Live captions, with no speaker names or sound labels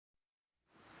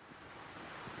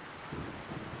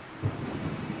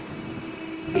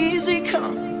Easy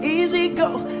come, easy go,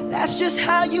 that's just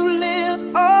how you live.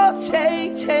 Oh,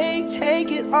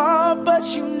 take it all, but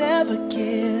you never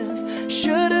give.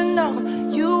 Should've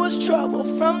known you was trouble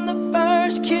from the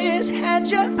first kiss. Had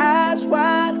your eyes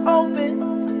wide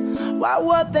open, why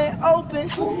were they open?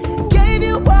 Gave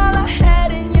you all I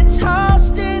had and you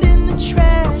tossed it in the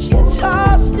trash. You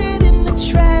tossed it in the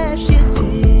trash, you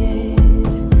did.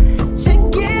 To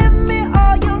give me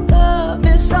all your love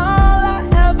is all I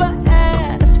ever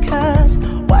ask. Cause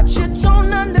what you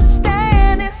don't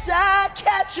understand is I'd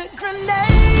catch a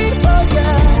grenade for ya.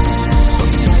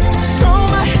 Throw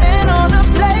my hand on a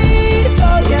blade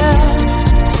for ya.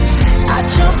 I'd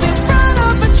jump in front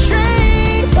of a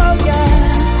train for ya.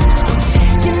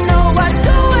 You know I'd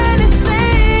do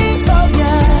anything for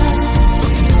ya.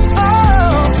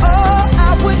 Oh,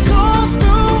 I would go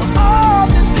through all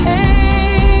this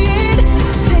pain.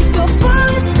 Take a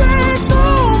bullet straight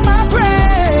through my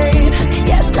brain.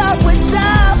 Yes, I would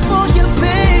die for you,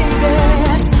 baby,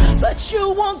 but you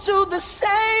won't do the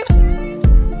same.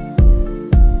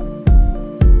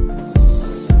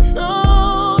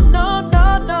 No, no, no,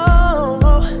 no.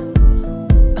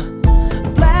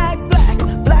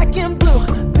 Black and blue,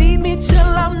 beat me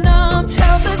till I'm numb.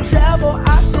 Tell the devil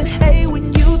I said hey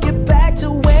when you get back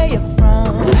to where you're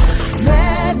from.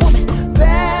 Bad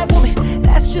woman,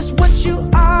 that's just what you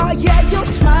are. Yeah, you'll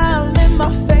smile in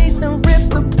my face, then rip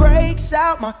the brakes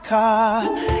out my car.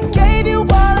 Gave you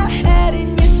all I had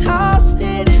and you tossed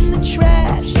it in the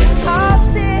trash. You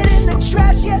tossed it in the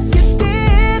trash, yes you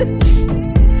did.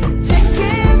 To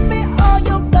give me all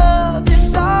your love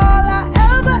is all I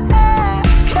ever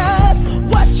ask. Cause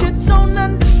what you don't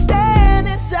understand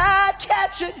is I'd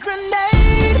catch a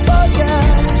grenade for ya.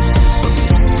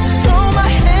 Throw my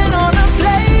hand on a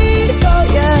blade for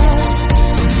ya.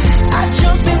 I'd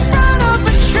jump in front of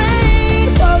a train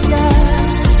for ya.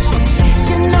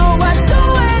 You know I'd do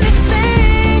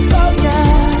anything for ya.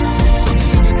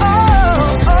 Oh,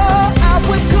 I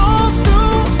would go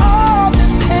through all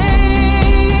this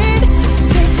pain.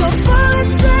 Take a bullet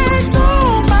straight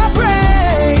through my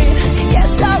brain.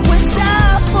 Yes, I would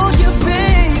die for you,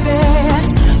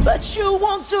 baby, but you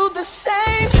won't do the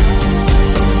same.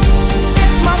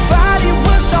 If my body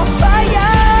was on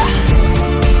fire,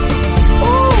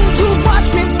 ooh, you watch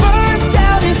me burn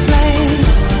down in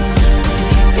flames.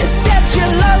 You said you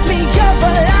love me, you're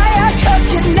a liar, cause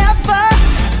you never,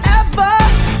 ever,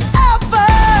 ever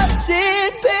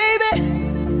did, baby.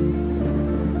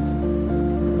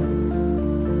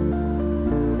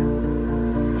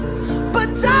 But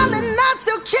darling, I'd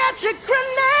still catch a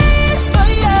grenade for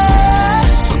ya.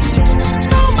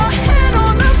 Throw my hand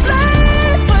on a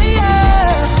blade for ya.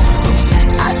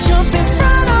 I'd jump in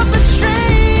front of a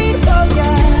train for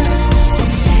ya.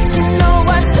 You know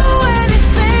I'd do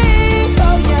anything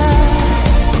for ya.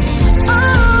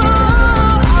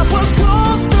 Oh, I would go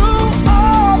through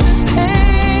all this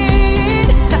pain.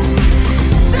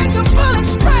 Take a bullet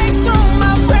straight through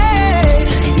my brain.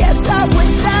 Yes, I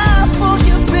would die for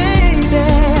you, baby,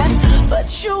 but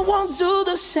you won't do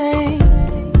the same.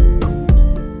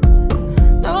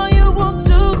 No, you won't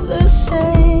do the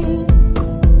same.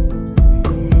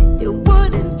 You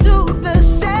wouldn't do the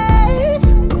same.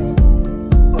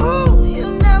 Ooh, you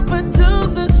never do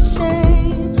the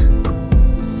same.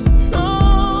 No,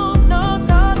 no,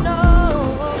 no, no.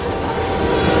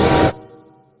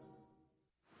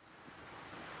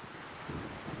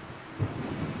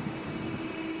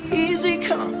 Easy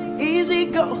come, easy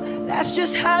go, that's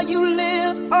just how you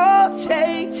live. Oh,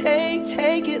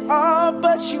 take it all,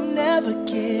 but you never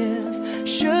give.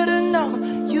 Should've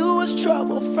known you was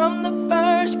trouble from the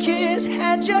first kiss.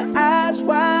 Had your eyes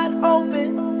wide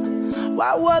open,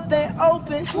 why were they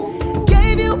open?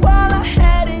 Gave you all I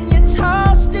had and you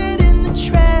tossed it in the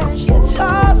trash. You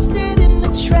tossed it in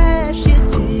the trash, you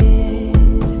did.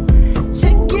 To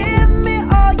give me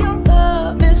all your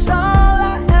love is all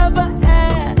I ever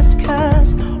ask.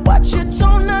 Cause what you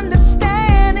don't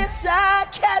understand is I'd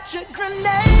catch a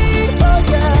grenade for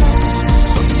ya.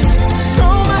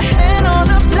 Throw my hand on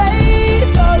a blade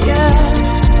for ya.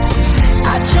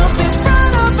 I'd jump in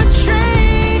front of a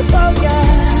train for ya.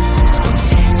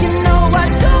 You know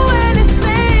I'd do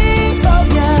anything for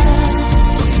ya.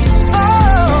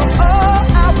 Oh,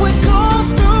 I would go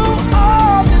through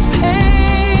all this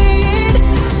pain.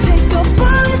 Take a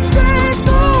bullet straight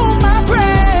through my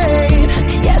brain.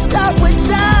 Yes, I would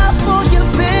die for you,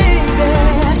 baby,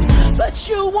 but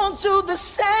you won't do the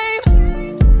same.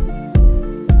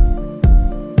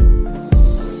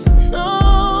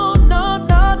 No, no,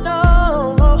 no, no.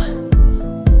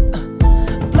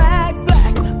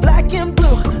 Black and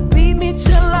blue, beat me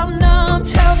till I'm numb.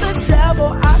 Tell the devil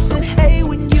I said hey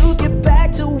when you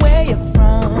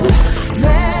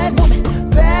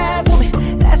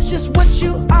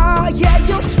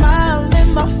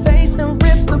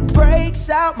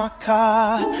out my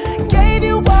car. Gave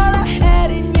you all I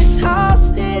had and you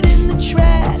tossed it in the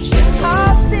trash. You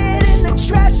tossed it in the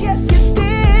trash, yes you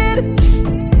did.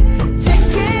 To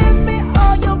give me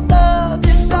all your love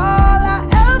is all I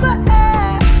ever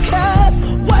ask. 'Cause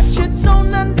what you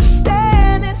don't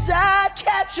understand is I'd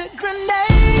catch a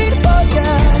grenade for ya.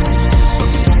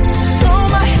 Throw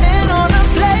my hand on a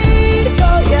blade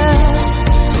for ya.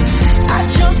 I'd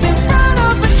jump in front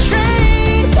of a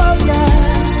train for ya.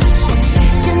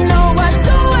 You know I'd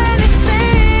do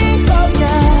anything for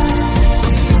ya.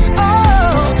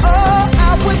 Oh, oh,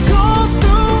 I would go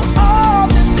through all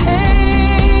this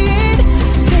pain.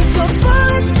 Take a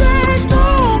bullet straight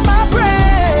through my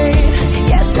brain.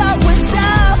 Yes, I would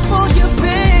die for you,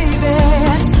 baby,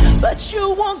 but you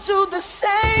won't do the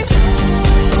same.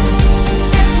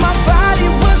 If my body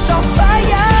was on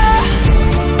fire,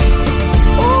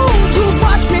 ooh, you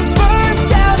watch me burn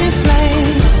down in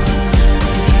flames.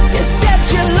 You said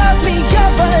you love me,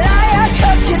 you're a liar,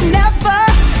 'cause you never,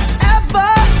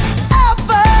 ever,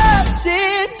 ever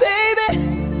did, baby.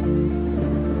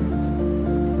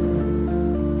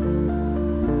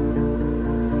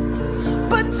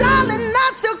 But darling,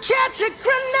 I'd still catch a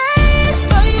grenade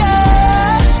for ya.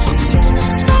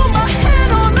 Throw my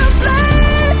hand on a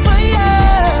blade for ya.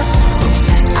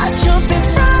 I'd jump in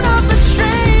front of a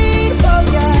train for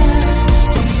ya.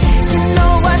 You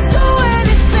know I'd do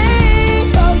anything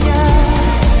for ya.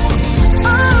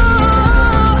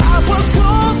 Oh, I would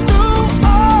go through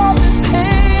all this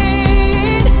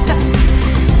pain.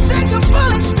 Take a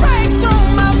bullet straight through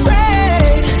my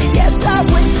brain. Yes, I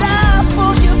would die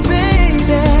for you,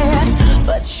 baby,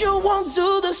 but you won't do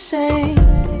the same.